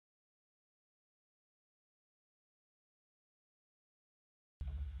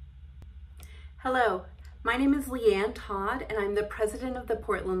Hello, my name is Leanne Todd and I'm the president of the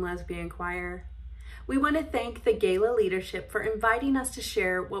Portland Lesbian Choir. We want to thank the Gala leadership for inviting us to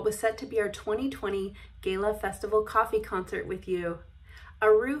share what was set to be our 2020 Gala Festival Coffee Concert with you.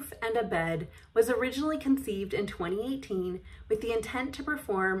 A Roof and a Bed was originally conceived in 2018 with the intent to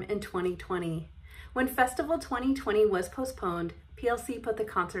perform in 2020. When Festival 2020 was postponed, PLC put the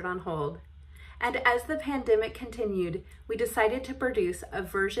concert on hold. And as the pandemic continued, we decided to produce a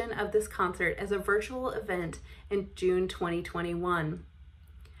version of this concert as a virtual event in June 2021.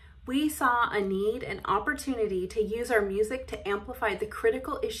 We saw a need and opportunity to use our music to amplify the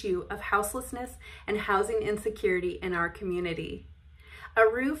critical issue of houselessness and housing insecurity in our community. A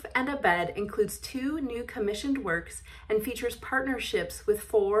Roof and a Bed includes 2 new commissioned works and features partnerships with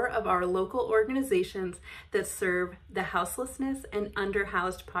 4 of our local organizations that serve the houselessness and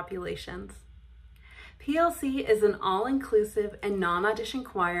underhoused populations. PLC is an all-inclusive and non-audition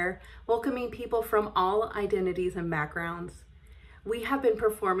choir welcoming people from all identities and backgrounds. We have been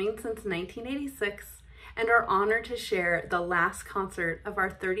performing since 1986 and are honored to share the last concert of our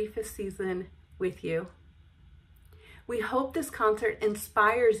 35th season with you. We hope this concert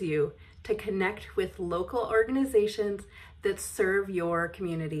inspires you to connect with local organizations that serve your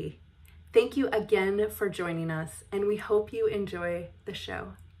community. Thank you again for joining us, and we hope you enjoy the show.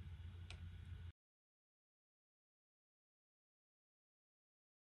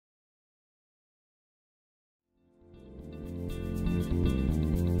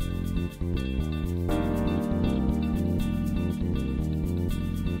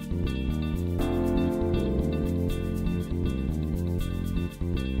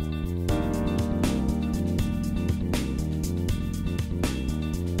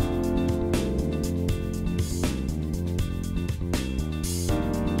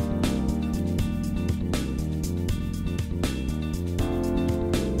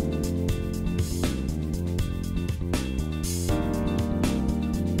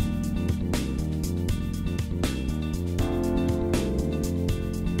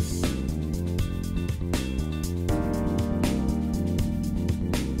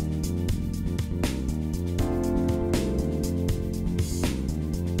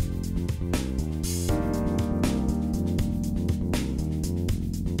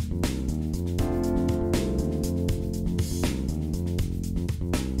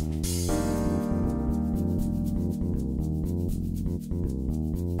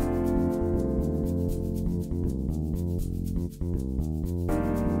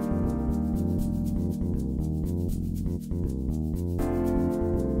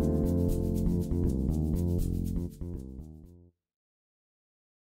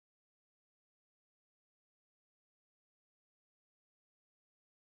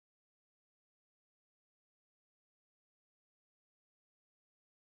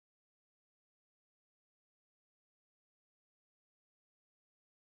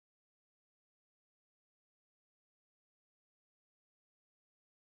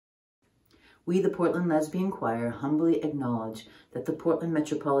 We, the Portland Lesbian Choir, humbly acknowledge that the Portland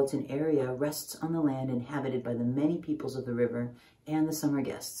metropolitan area rests on the land inhabited by the many peoples of the river and the summer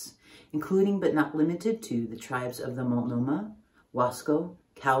guests, including but not limited to the tribes of the Multnomah, Wasco,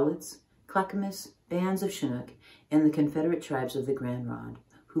 Cowlitz, Clackamas, bands of Chinook, and the Confederate tribes of the Grand Ronde,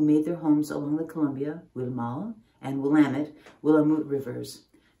 who made their homes along the Columbia, Willamette, and Willamette rivers.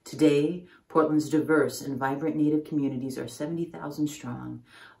 Today, Portland's diverse and vibrant Native communities are 70,000 strong,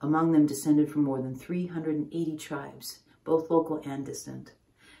 among them descended from more than 380 tribes, both local and distant.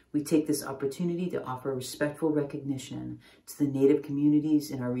 We take this opportunity to offer respectful recognition to the Native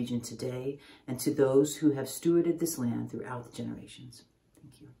communities in our region today and to those who have stewarded this land throughout the generations.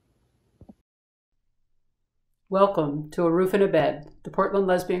 Thank you. Welcome to A Roof and a Bed, the Portland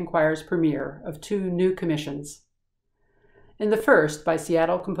Lesbian Choir's premiere of 2 new commissions. In the first, by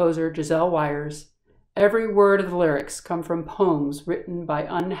Seattle composer Giselle Wires, every word of the lyrics come from poems written by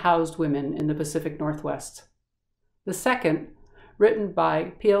unhoused women in the Pacific Northwest. The second, written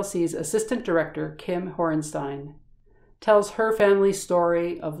by PLC's assistant director Kim Horenstein, tells her family's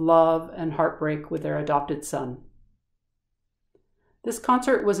story of love and heartbreak with their adopted son. This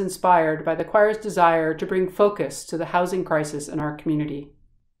concert was inspired by the choir's desire to bring focus to the housing crisis in our community.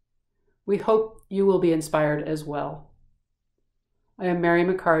 We hope you will be inspired as well. I am Mary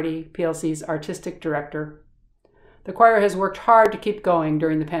McCarty, PLC's artistic director. The choir has worked hard to keep going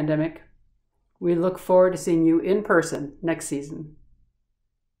during the pandemic. We look forward to seeing you in person next season.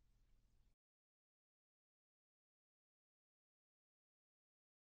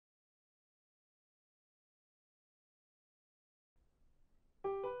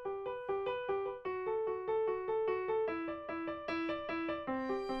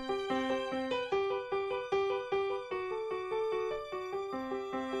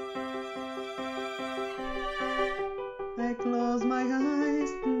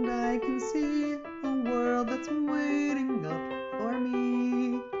 can see a world that's waiting up for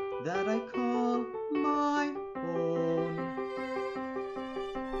me, that I call my own.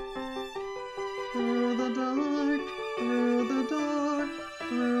 Through the dark,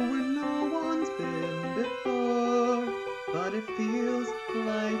 through where no one's been before, but it feels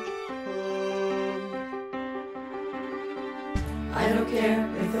like home. I don't care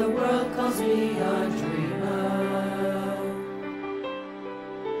if the world calls me a dreamer.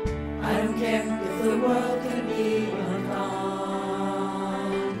 I don't care if the world can be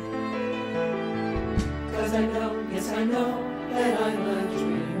undone. 'Cause I know, yes I know, that I'm a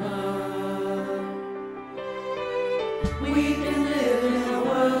dreamer. We can live in a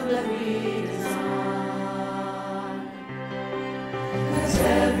world that we design. 'Cause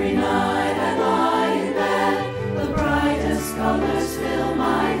every night I lie in bed, the brightest colors fill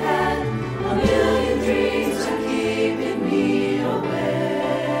my head. A million dreams are keeping me awake.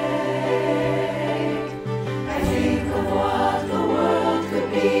 I think of what the world could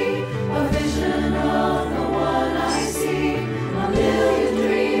be, a vision of the one I see. A million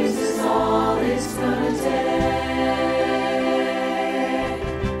dreams is all it's gonna take.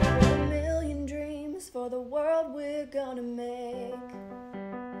 A million dreams for the world we're gonna make.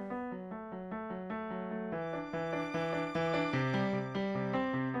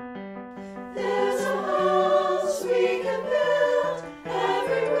 There's a house we can build.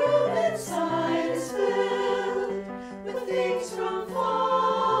 Every room inside is filled with things from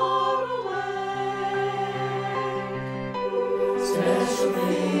far away. Special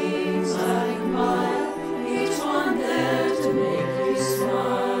things like mine, each one there to make you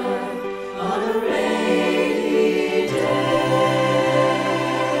smile on a rainy day.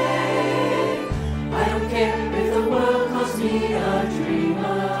 I don't care if the world calls me a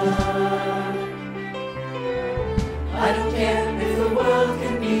dreamer. I don't care if the world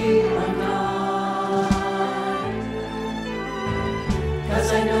can be undone. 'Cause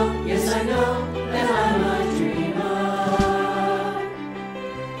I know, yes I know, that I'm a dreamer.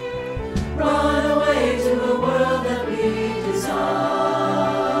 Run away to a world that we design.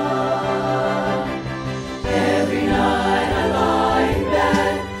 Every night I lie in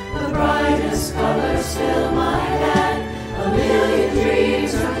bed, the brightest colors fill my head. A million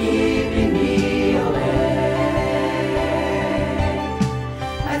dreams are keeping me awake.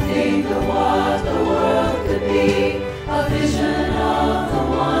 I think of what the world could be, a vision of the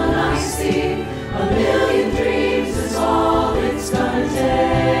one I see. A million dreams is all it's gonna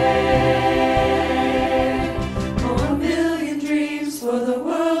take. Oh, a million dreams for the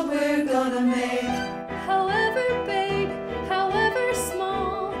world we're gonna make. However big, however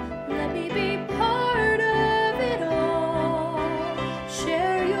small, let me be part of it all.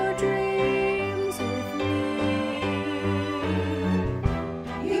 Share your dreams with me.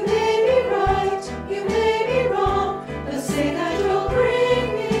 You may be right, you may be wrong, but say that you'll bring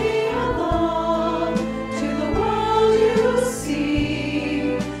me along.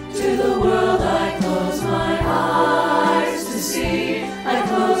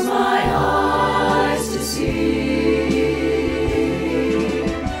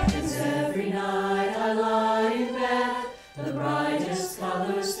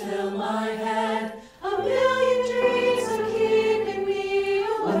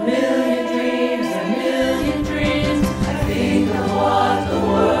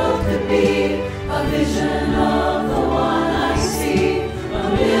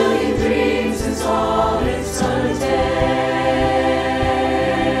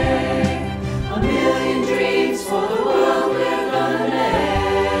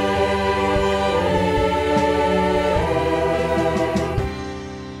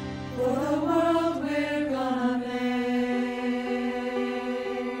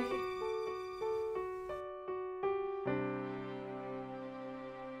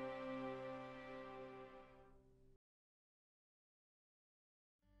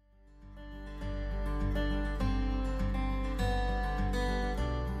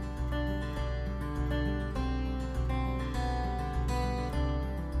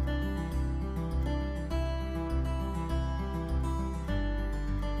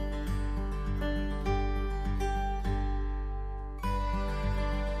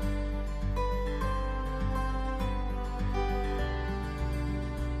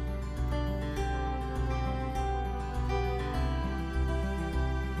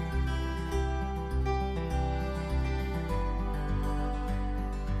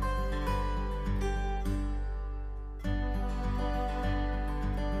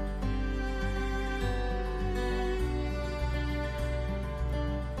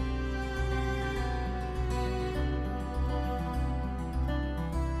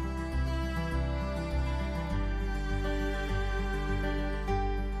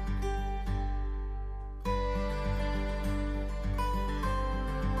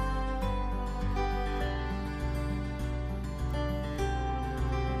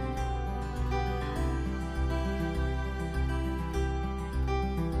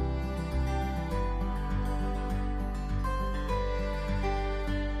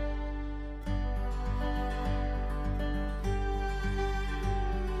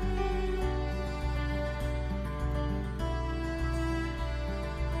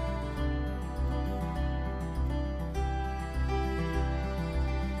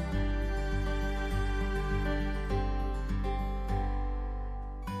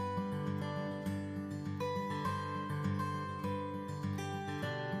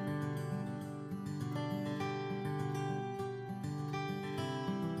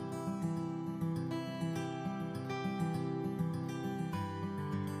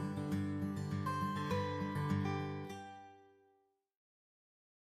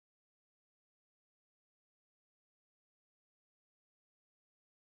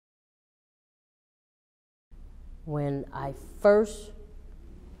 When I first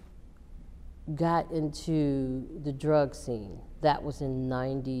got into the drug scene, that was in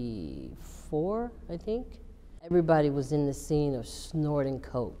 '94, I think. Everybody was in the scene of snorting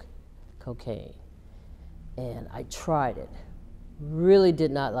cocaine. And I tried it. Really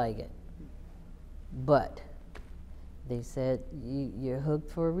did not like it. But they said, you're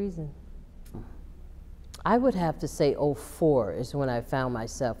hooked for a reason. I would have to say '04 is when I found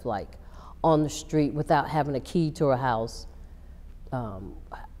myself like on the street without having a key to a house,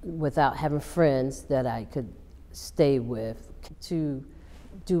 without having friends that I could stay with. To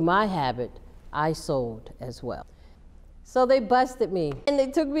do my habit, I sold as well. So they busted me and they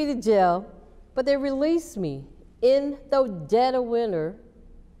took me to jail, but they released me in the dead of winter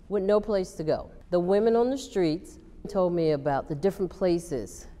with no place to go. The women on the streets told me about the different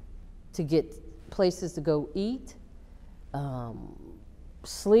places to get places to go eat,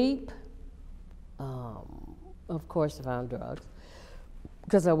 sleep, of course I found drugs,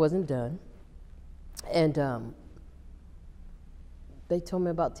 because I wasn't done. And they told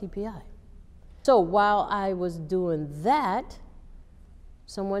me about TPI. So while I was doing that,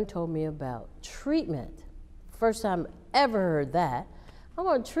 someone told me about treatment. First time I ever heard that. I'm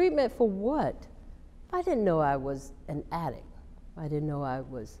on treatment for what? I didn't know I was an addict. I didn't know I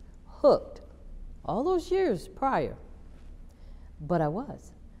was hooked all those years prior, but I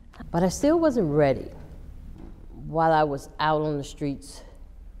was. But I still wasn't ready while I was out on the streets,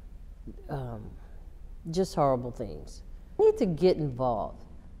 just horrible things. I need to get involved.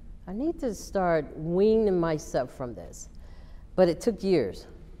 I need to start weaning myself from this, but it took years.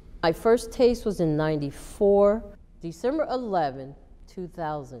 My first taste was in '94, December 11,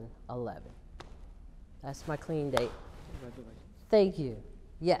 2011. That's my clean date. Congratulations. Thank you.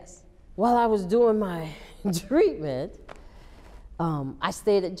 Yes. While I was doing my treatment, I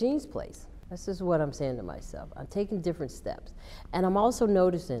stayed at Jean's place. This is what I'm saying to myself. I'm taking different steps. And I'm also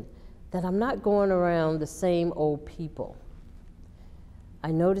noticing that I'm not going around the same old people.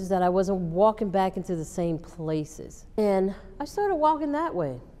 I noticed that I wasn't walking back into the same places. And I started walking that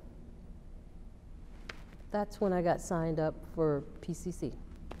way. That's when I got signed up for PCC.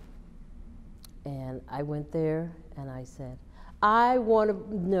 And I went there and I said, I want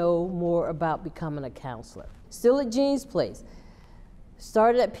to know more about becoming a counselor. Still at Jean's place.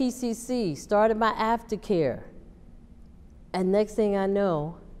 Started at PCC, started my aftercare. And next thing I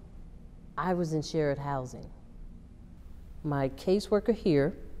know, I was in shared housing. My caseworker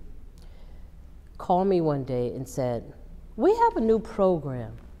here called me one day and said, we have a new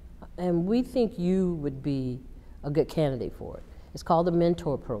program and we think you would be a good candidate for it. It's called the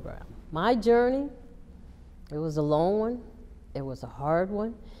Mentor Program. My journey, it was a long one, it was a hard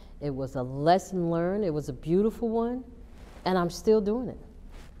one, it was a lesson learned, it was a beautiful one, and I'm still doing it.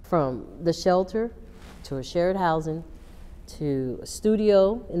 From the shelter to a shared housing to a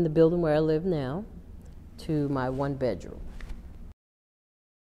studio in the building where I live now to my one bedroom.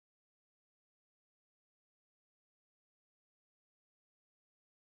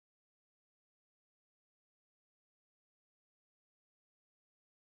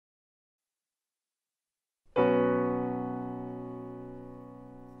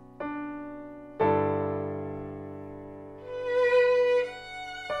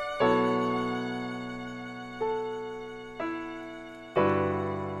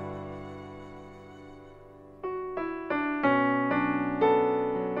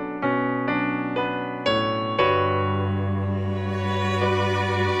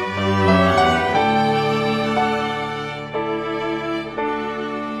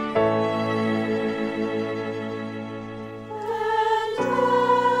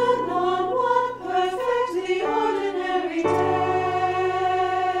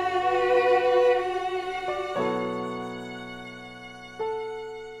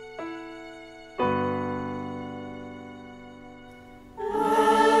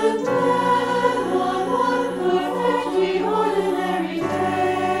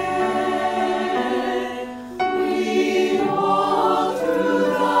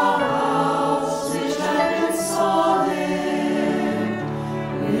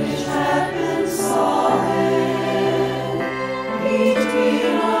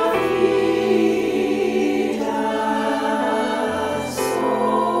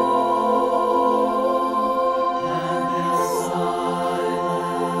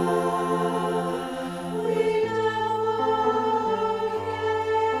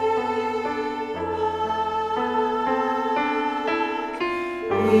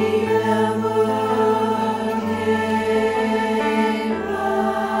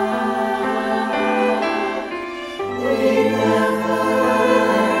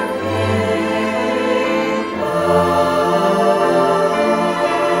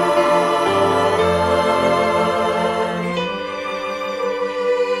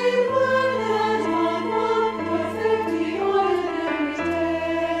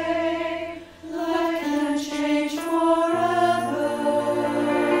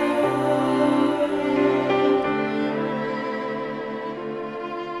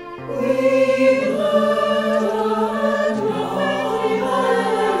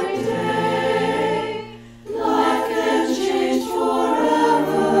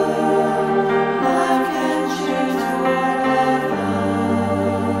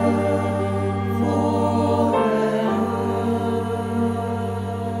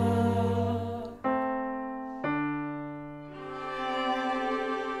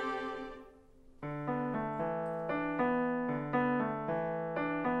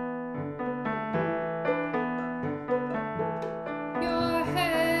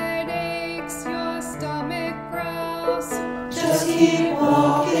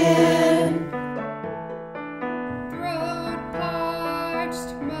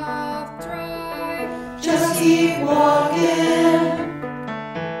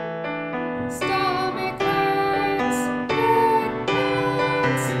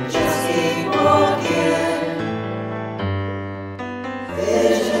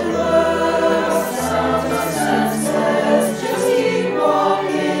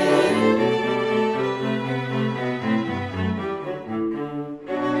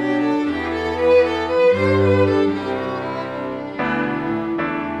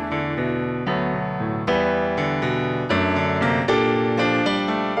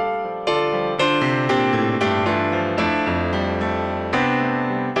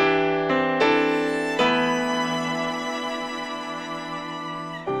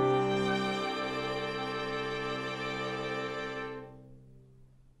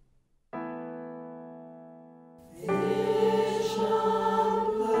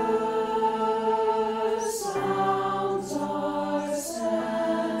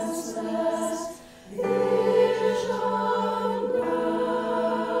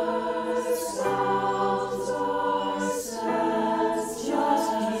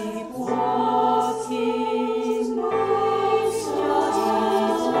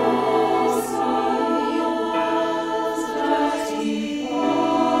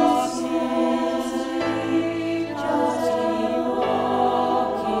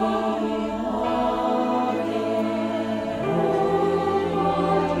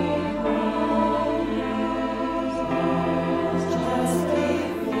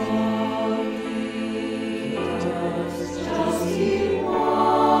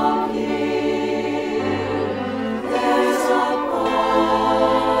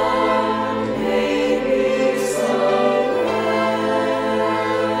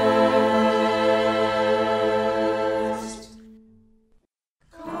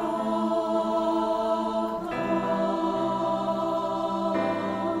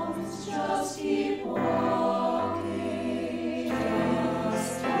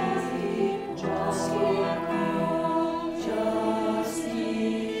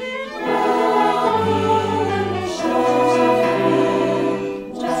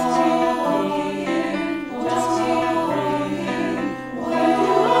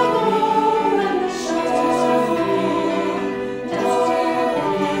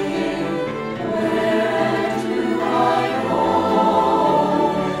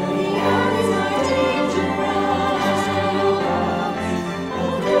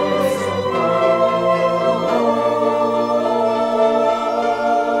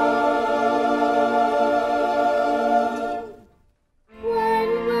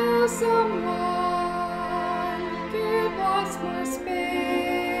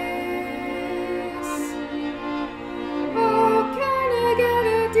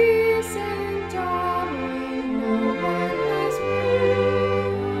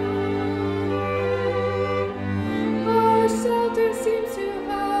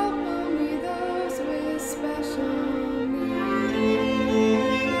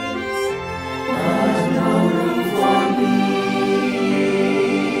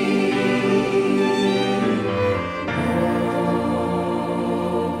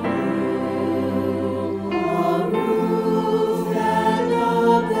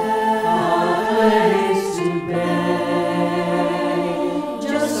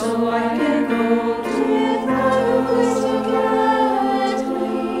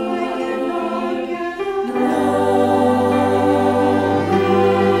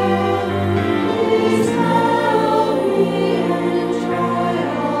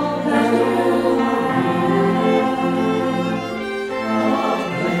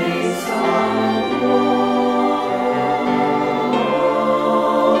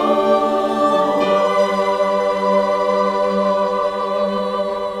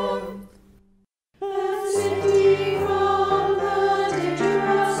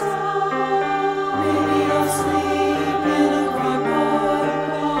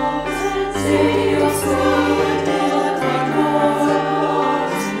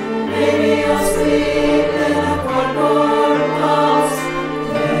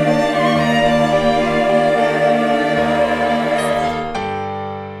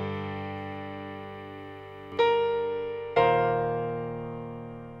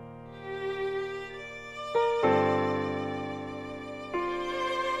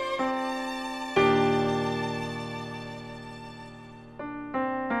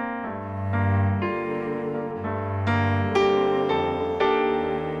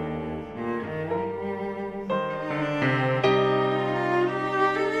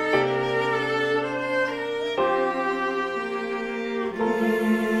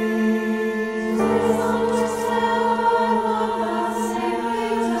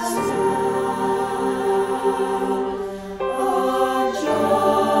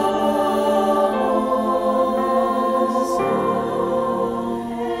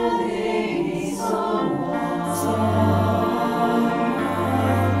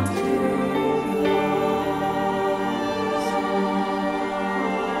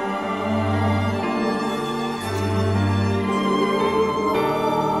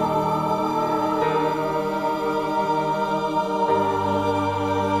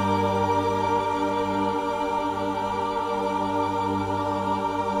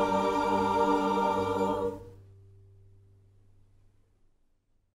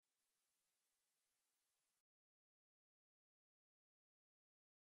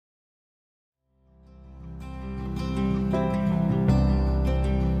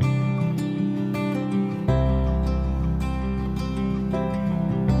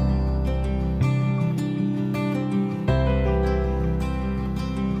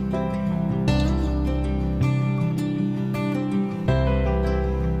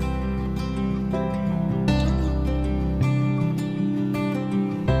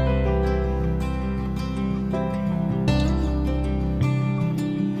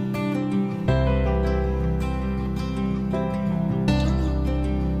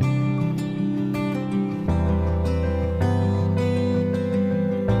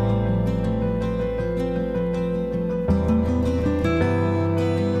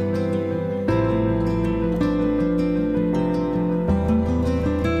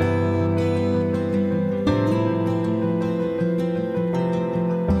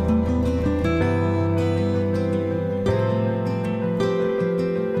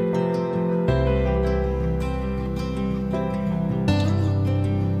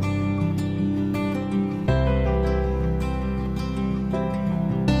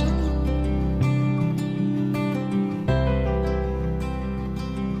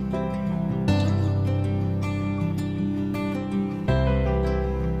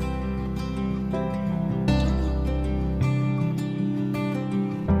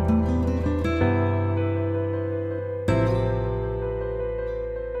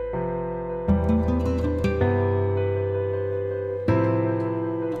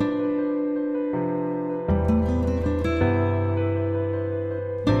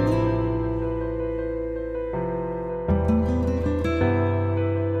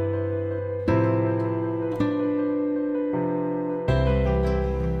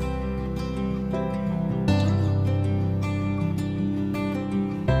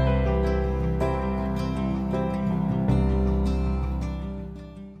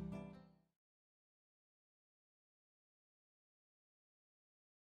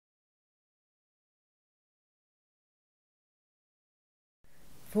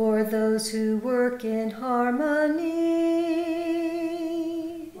 For those who work in harmony,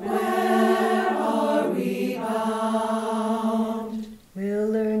 where are we bound? We'll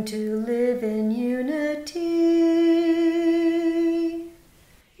learn to live in unity.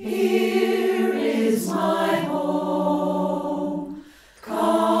 Here is my home.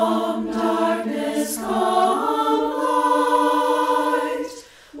 Come, darkness, come, light.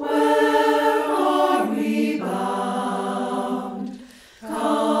 Where are we bound?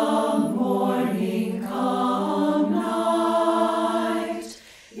 Come, morning, come, night.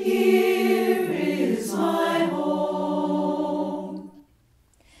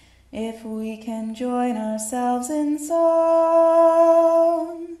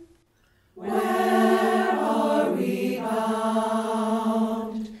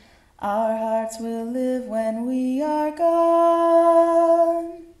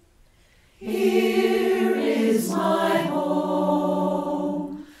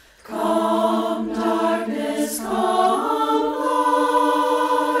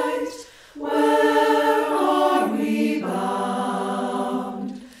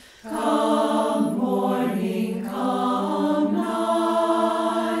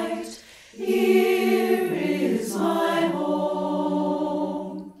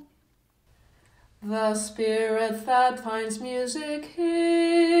 a spirit that finds music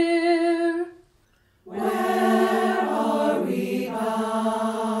here. Where are we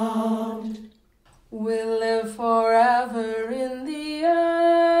bound? We'll live forever in the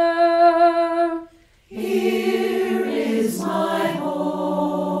air. Here is my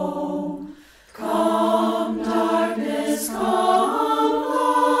home. Come, darkness, come,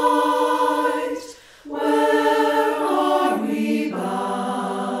 light. Where are we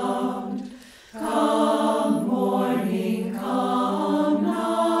bound? Come, morning, come,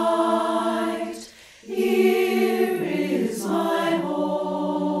 night. Here is my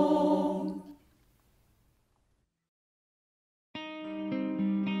home.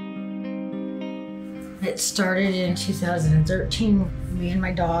 It started in 2013. Me and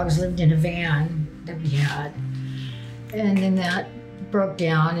my dogs lived in a van that we had. And then that broke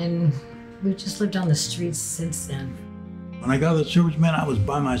down and we've just lived on the streets since then. When I got out of the service, man, I was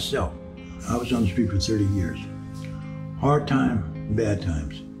by myself. I was on the street for 30 years. Hard time, bad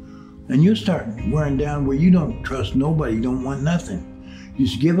times. And you start wearing down where you don't trust nobody, you don't want nothing. You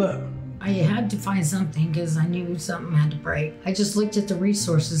just give up. I had to find something because I knew something had to break. I just looked at the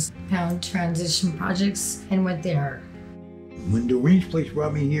resources, found transition projects, and went there. When Doreen's place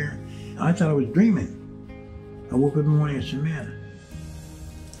brought me here, I thought I was dreaming. I woke up in the morning and said, man,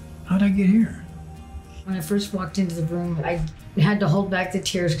 how'd I get here? When I first walked into the room, I had to hold back the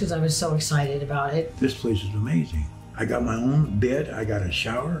tears because I was so excited about it. This place is amazing. I got my own bed, I got a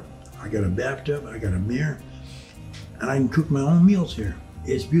shower, I got a bathtub, I got a mirror, and I can cook my own meals here.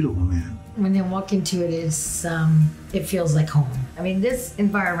 It's beautiful, man. When I walk into it, it feels like home. I mean, this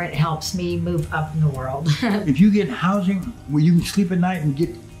environment helps me move up in the world. If you get housing where you can sleep at night and get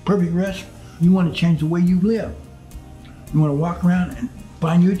perfect rest, you want to change the way you live. You want to walk around and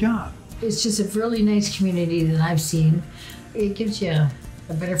find you a job. It's just a really nice community that I've seen. It gives you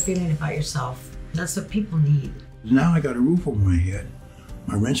a better feeling about yourself. That's what people need. Now I got a roof over my head.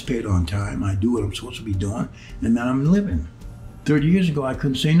 My rent's paid on time. I do what I'm supposed to be doing, and now I'm living. 30 years ago, I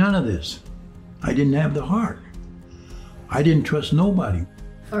couldn't say none of this. I didn't have the heart. I didn't trust nobody.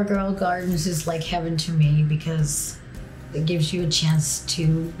 Our Girl Gardens is like heaven to me because it gives you a chance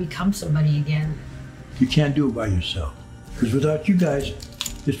to become somebody again. You can't do it by yourself. Because without you guys,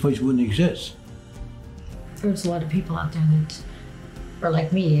 this place wouldn't exist. There's a lot of people out there that are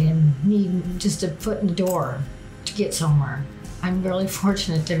like me and need just a foot in the door to get somewhere. I'm really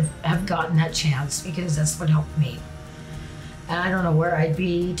fortunate to have gotten that chance because that's what helped me. And I don't know where I'd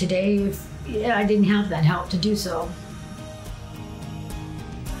be today if I didn't have that help to do so.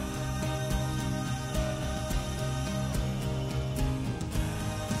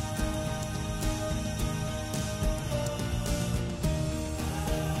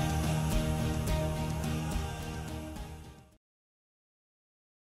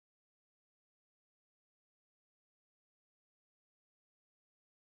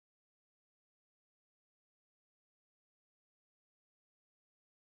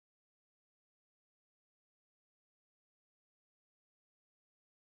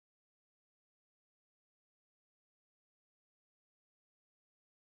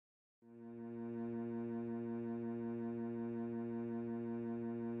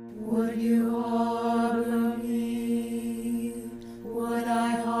 Would you harbor me? Would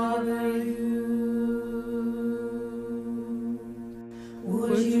I harbor you?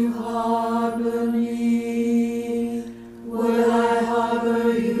 Would you harbor me? Would I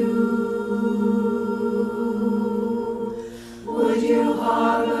harbor you? Would you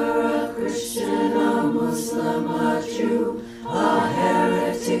harbor a Christian, a Muslim, a Jew, a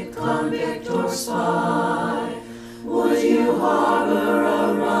heretic, convict, or spy? Would you harbor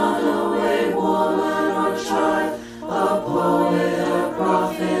a runaway woman or child, a poet, a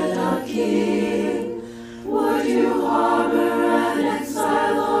prophet, a king? Would you harbor an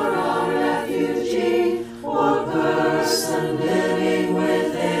exile or a refugee, or person living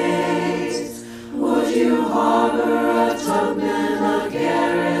with AIDS? Would you harbor a Tubman, a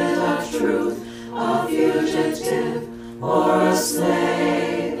Garrett, a Truth, a fugitive, or a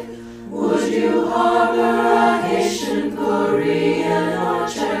slave? Would you harbor a Haitian, Korean, or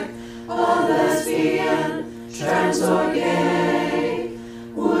Czech, a lesbian, trans, or gay?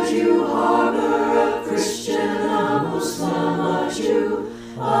 Would you harbor a Christian, a Muslim, a Jew,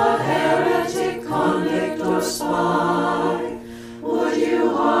 a heretic, convict, or spy? Would you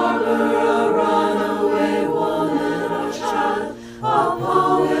harbor a runaway woman or child, a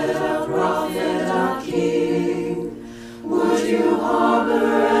poet, a prophet, a king? Would you harbor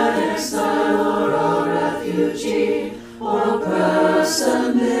an exile or a refugee, or a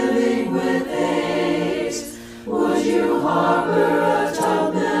person living with AIDS? Would you harbor a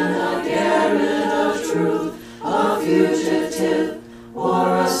Tubman, a Garrett, a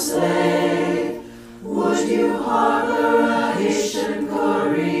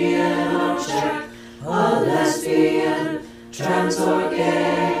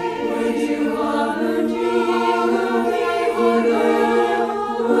again. Would you hover me? Would I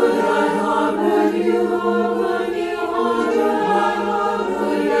hover? Would I hover you? Would you hover? Would I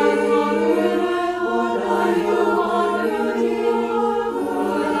hover? Would I hover you?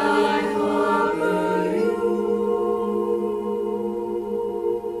 Would I hover you?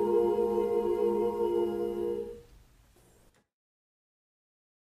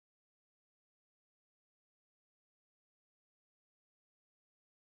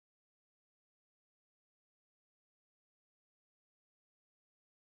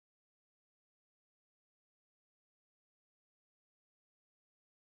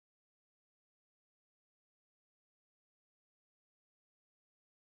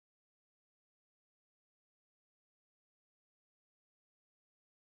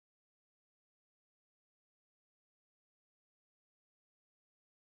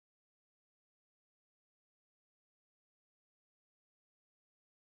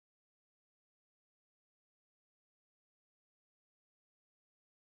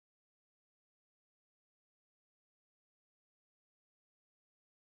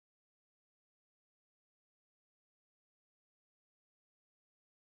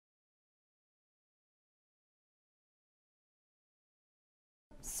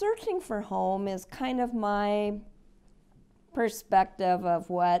 Searching for home is kind of my perspective of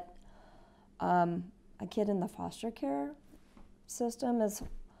what a kid in the foster care system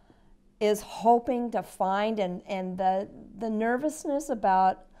is hoping to find, and the nervousness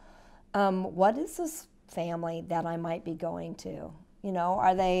about what is this family that I might be going to? You know,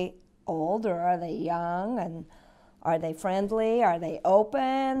 are they old or are they young, and are they friendly, are they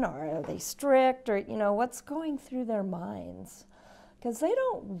open, or are they strict, or you know, what's going through their minds? Because they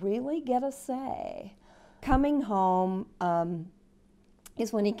don't really get a say. Coming home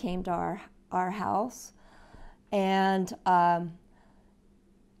is when he came to our house, and I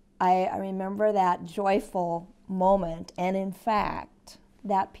remember that joyful moment. And in fact,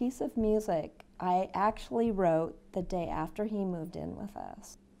 that piece of music I actually wrote the day after he moved in with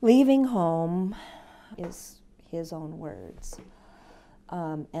us. Leaving home is his own words,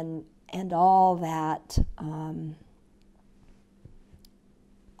 and all that.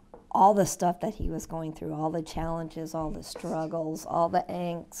 All the stuff that he was going through, all the challenges, all the struggles, all the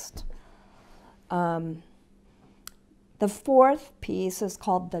angst. The fourth piece is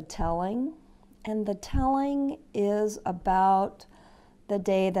called The Telling, and the telling is about the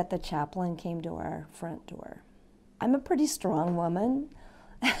day that the chaplain came to our front door. I'm a pretty strong woman,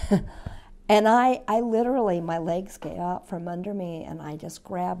 and I literally, my legs get out from under me, and I just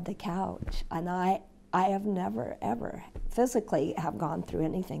grabbed the couch, and I have never, ever physically have gone through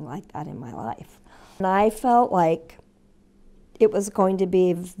anything like that in my life. And I felt like it was going to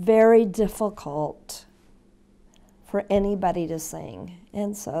be very difficult for anybody to sing.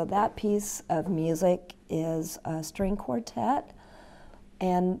 And so that piece of music is a string quartet,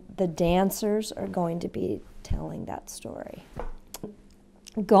 and the dancers are going to be telling that story.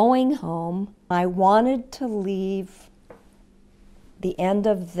 Going home, I wanted to leave the end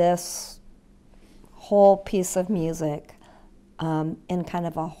of this whole piece of music in kind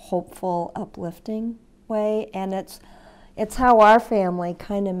of a hopeful, uplifting way, and it's how our family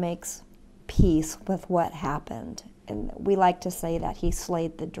kind of makes peace with what happened. And we like to say that he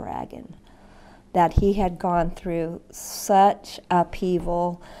slayed the dragon, that he had gone through such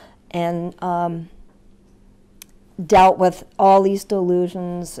upheaval and dealt with all these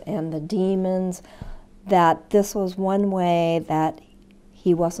delusions and the demons, that this was one way that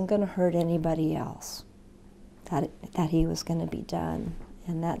he wasn't going to hurt anybody else, that he was going to be done,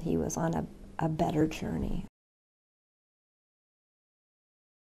 and that he was on a better journey.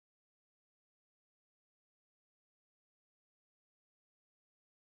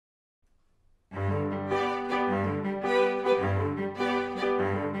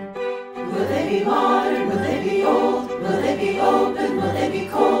 Will they be modern? Will they be old? Will they be open? Will they be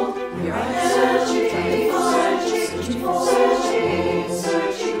cold? Here I am,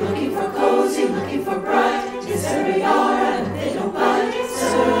 searching, looking for cozy, looking for bright. Is there a yard and they don't bite?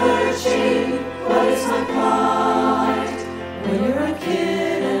 Searching, what is my plight? When you're a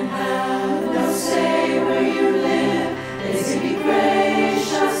kid and have no say where you live, they say be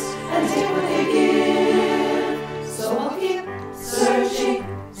gracious and take what they give. So I'll keep searching,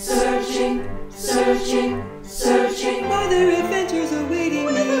 searching, searching, searching. Are there adventures awaiting me?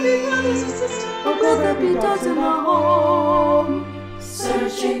 Will there be brothers and sisters? Or will there be dogs in my home?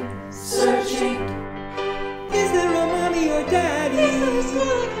 Searching, searching. Is there a mommy or daddy?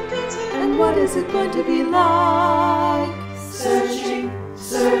 And what is it going to be like? Searching,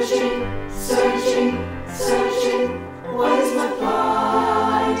 searching, searching, searching. What is my plight?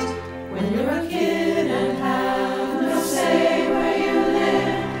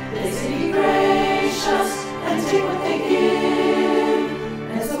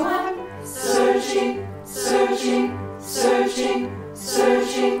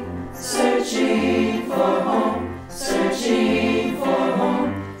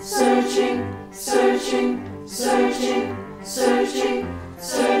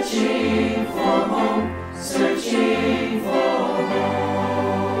 searching for home, searching for home.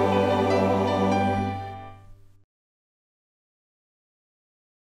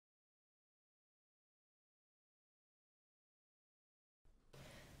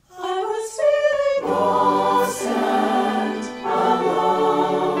 I was feeling lost and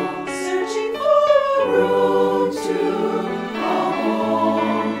alone, searching for a room to call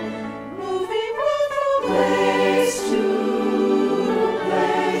home, moving from place to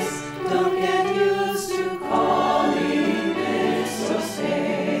place. Don't get used to calling this your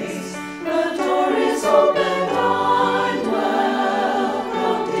space. The door is open, I'm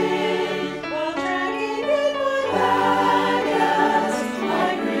welcomed in, while dragging in my bag as I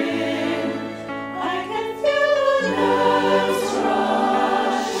grin. I can feel the nerves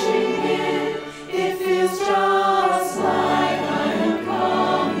rushing in. It feels just like I'm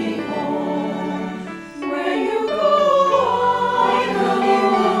coming home. Where you go, I know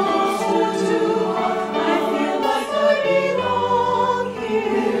too. I feel like I belong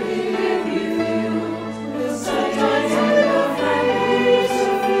here with you. Sometimes I'm afraid to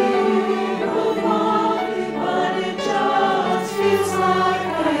feel alone, but it just feels like I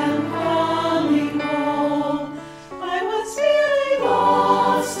am coming home. I was feeling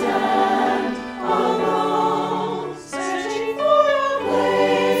lost and alone, searching for a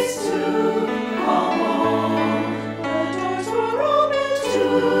place to call home. The doors were open to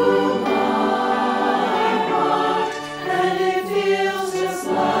my heart, and it feels just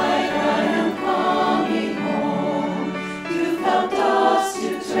like I am coming home. You've helped us to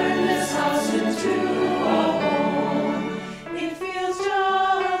turn this house into a home. It feels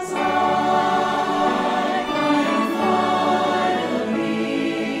just like I am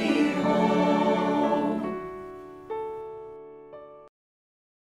finally home.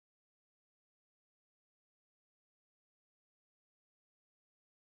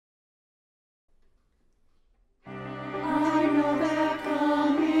 I know they're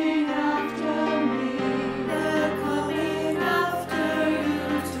coming after me. They're coming after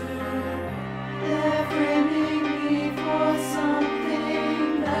you too. They're framing me for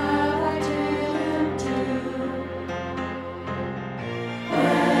something that I didn't do.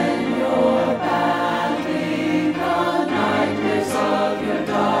 When you're battling the nightmares of your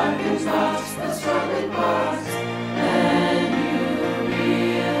darkest thoughts, the struggling parts, then you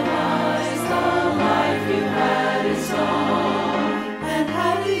realize the life you had is gone. And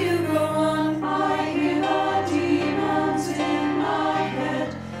how do you go on? I hear the demons in my head,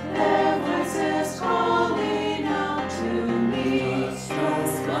 their voices calling out to me.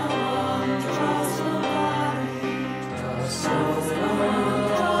 Trust nobody, trust nobody, trust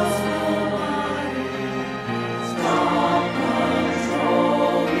nobody. Stop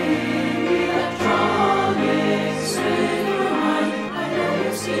controlling electronics with your mind. I know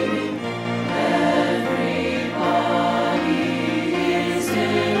you're scheming. Everybody is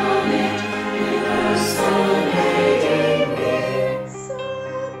in on it, impersonating me.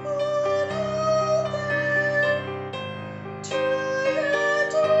 Someone out there, try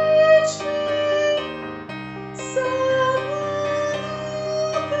and reach me. Someone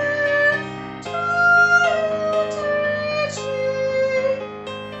out there, try and reach me.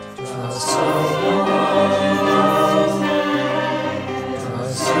 Trust someone, trust someone.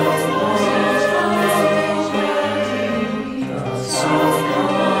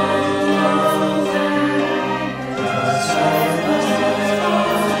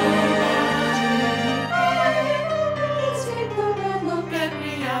 Look at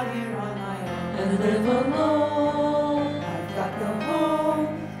me out here on my own and live alone. I've got no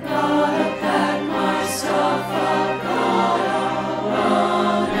home, gotta pack my stuff up, gotta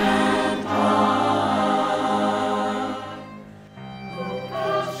run and hide. No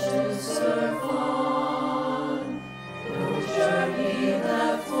couch to surf on, no journey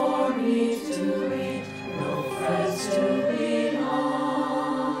left for me to eat, no friends to lean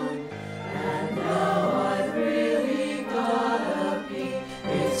on. And now I've really gotta be.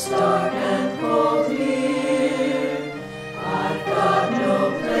 It's dark and cold here. I've got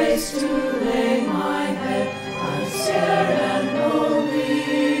no place to lay my head. I'm scared and lonely.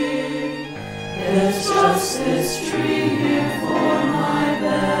 There's just this tree here for my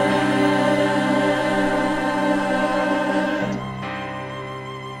bed.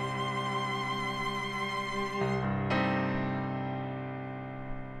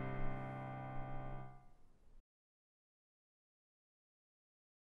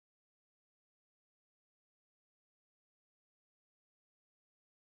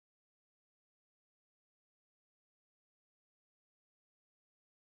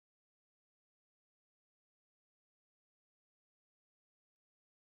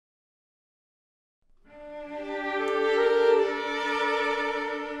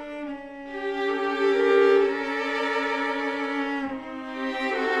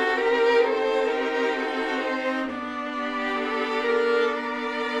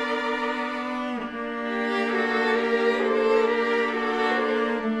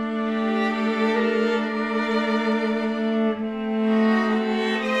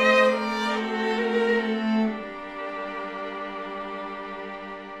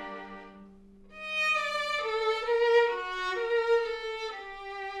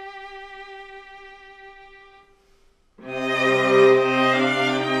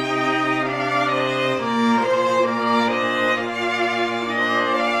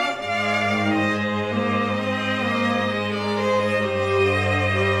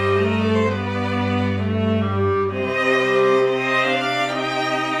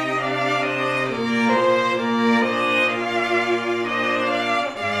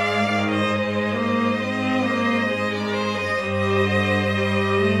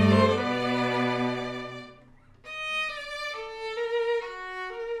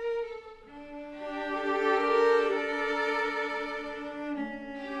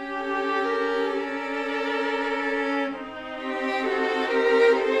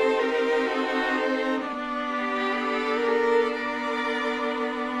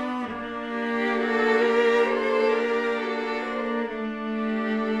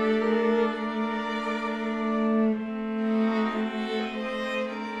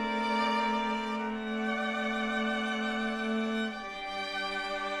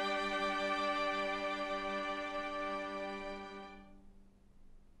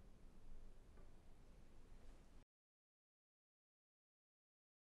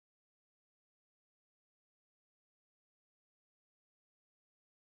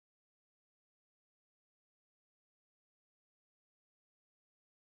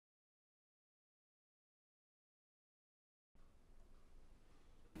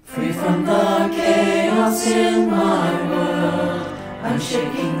 from the chaos in my world. I'm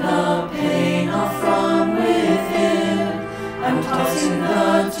shaking the pain off from within. I'm tossing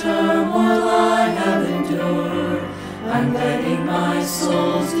the turmoil I have endured. I'm letting my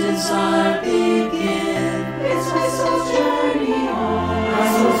soul's desire begin. It's my soul's journey on. My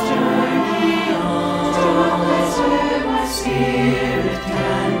soul's journey on. To a place where my spirit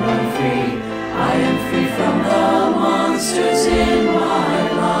can run free. I am free from the monsters in my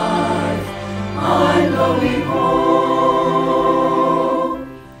life. I'm going home.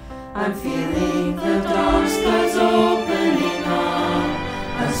 I'm feeling the dark skies opening up.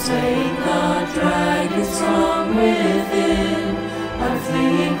 I'm slaying the dragons from within. I'm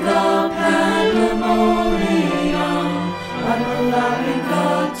fleeing the pandemonium. I'm allowing the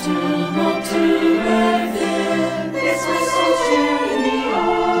tumult to earth in. It's my soul's journey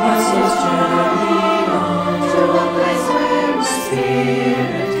on. My soul's journey on. To a place where my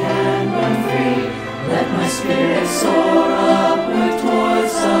spirit can run free. Let my spirit soar upward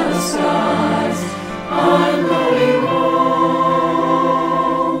towards the skies. I'm going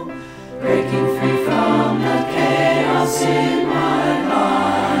home. Breaking free from the chaos in my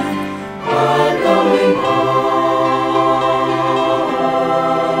life. I'm going home.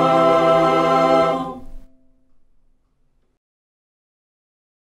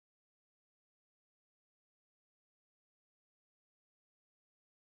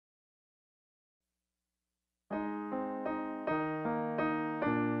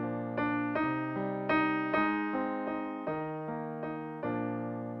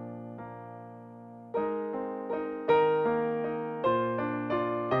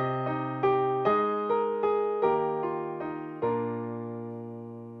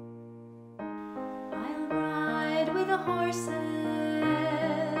 I'll ride with the horses.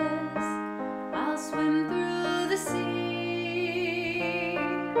 I'll swim through the sea.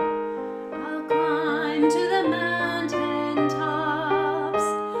 I'll climb to the mountain tops.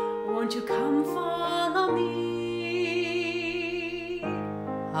 Won't you come follow me?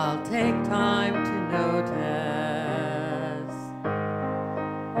 I'll take time to notice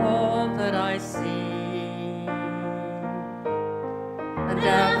all that I see. And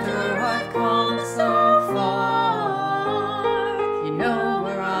after I've come so far, you know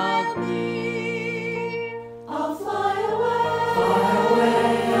where I'll be. I'll fly away, fly away,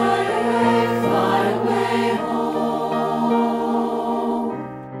 fly away, fly away home.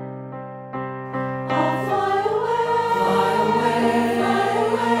 I'll fly away, fly away, fly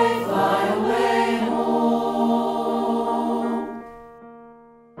away, fly away home.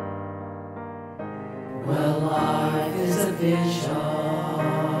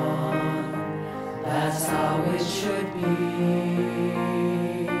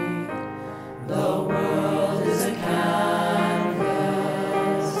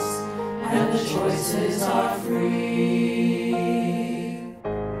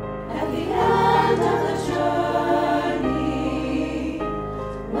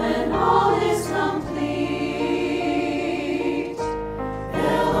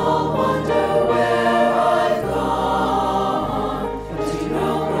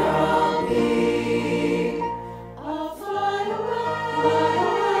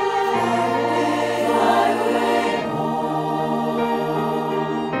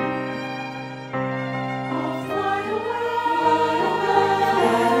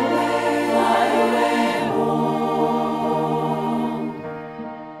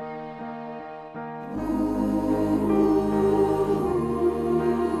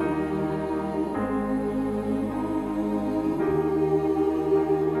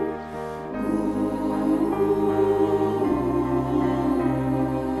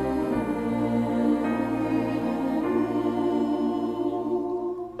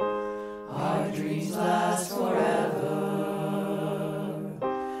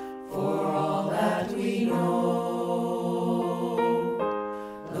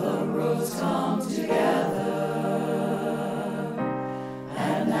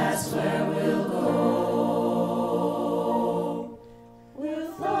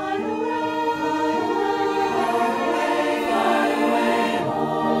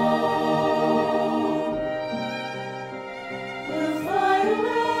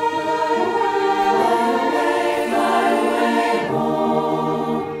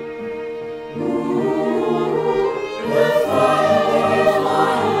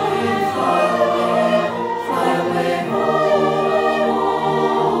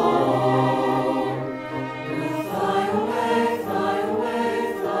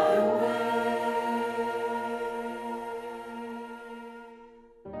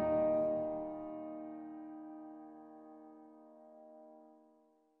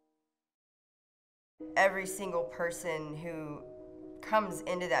 every single person who comes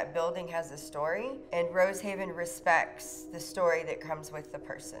into that building has a story, and Rosehaven respects the story that comes with the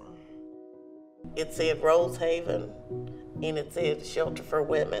person. It said Rosehaven, and it said shelter for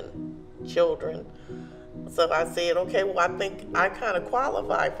women, children. So I said, okay, well, I think I kind of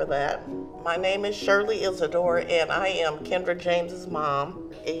qualify for that. My name is Shirley Isidore, and I am Kendra James's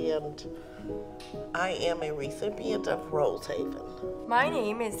mom, and I am a recipient of Rosehaven. My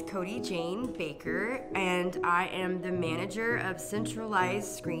name is Cody Jane Baker, and I am the manager of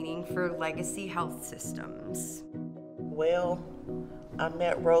centralized screening for Legacy Health Systems. Well, I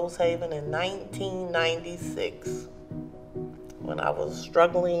met Rosehaven in 1996 when I was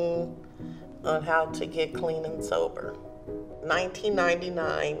struggling on how to get clean and sober.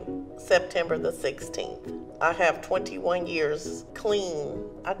 1999, September the 16th. I have 21 years clean.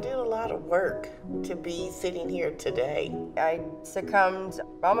 I did a lot of work to be sitting here today. I succumbed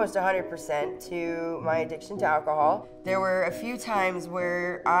almost 100% to my addiction to alcohol. There were a few times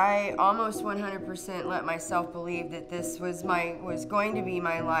where I almost 100% let myself believe that this was going to be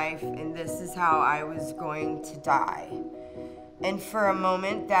my life and this is how I was going to die. And for a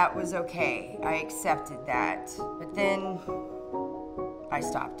moment, that was okay. I accepted that. But then I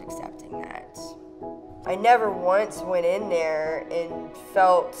stopped accepting that. I never once went in there and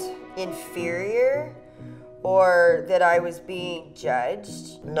felt inferior or that I was being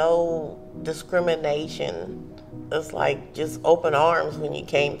judged. No discrimination. It's like just open arms when you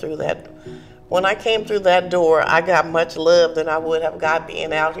came through that. When I came through that door, I got much love than I would have got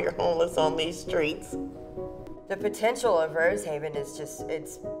being out here homeless on these streets. The potential of Rosehaven is just,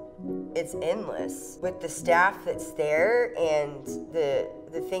 it's endless. With the staff that's there and the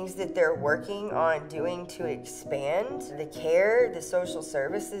things that they're working on doing to expand, the care, the social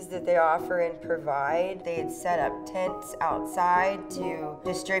services that they offer and provide. They had set up tents outside to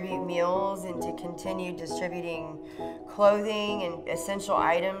distribute meals and to continue distributing clothing and essential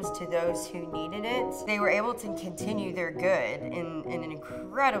items to those who needed it. They were able to continue their good in an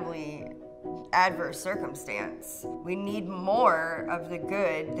incredibly adverse circumstance. We need more of the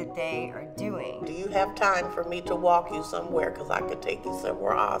good that they are doing. Do you have time for me to walk you somewhere? Because I could take you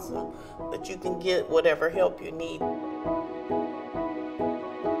somewhere awesome that you can get whatever help you need.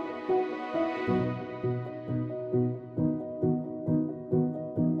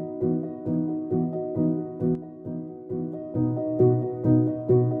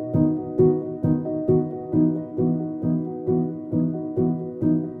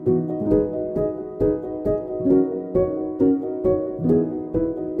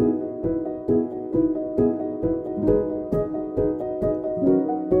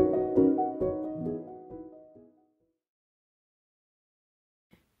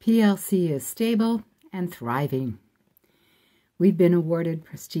 PLC is stable and thriving. We've been awarded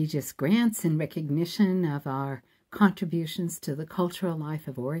prestigious grants in recognition of our contributions to the cultural life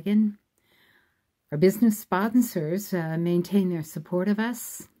of Oregon. Our business sponsors maintain their support of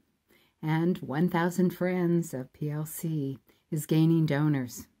us, and 1,000 Friends of PLC is gaining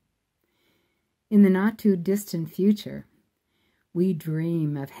donors. In the not-too-distant future, we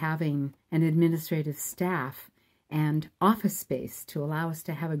dream of having an administrative staff and office space to allow us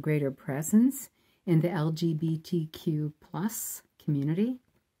to have a greater presence in the LGBTQ+ community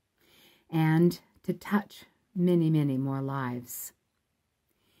and to touch many, many more lives.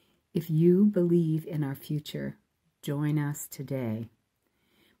 If you believe in our future, join us today.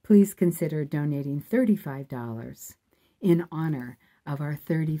 Please consider donating $35 in honor of our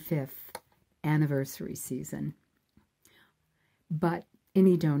 35th anniversary season. But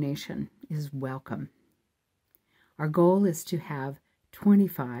any donation is welcome. Our goal is to have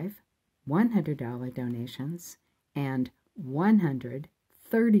 25 $100 donations and 100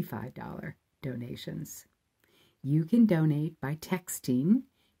 $35 donations. You can donate by texting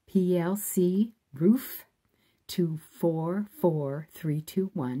PLC Roof to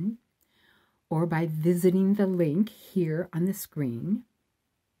 44321 or by visiting the link here on the screen.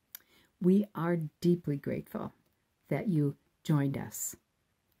 We are deeply grateful that you joined us.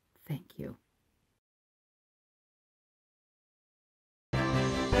 Thank you.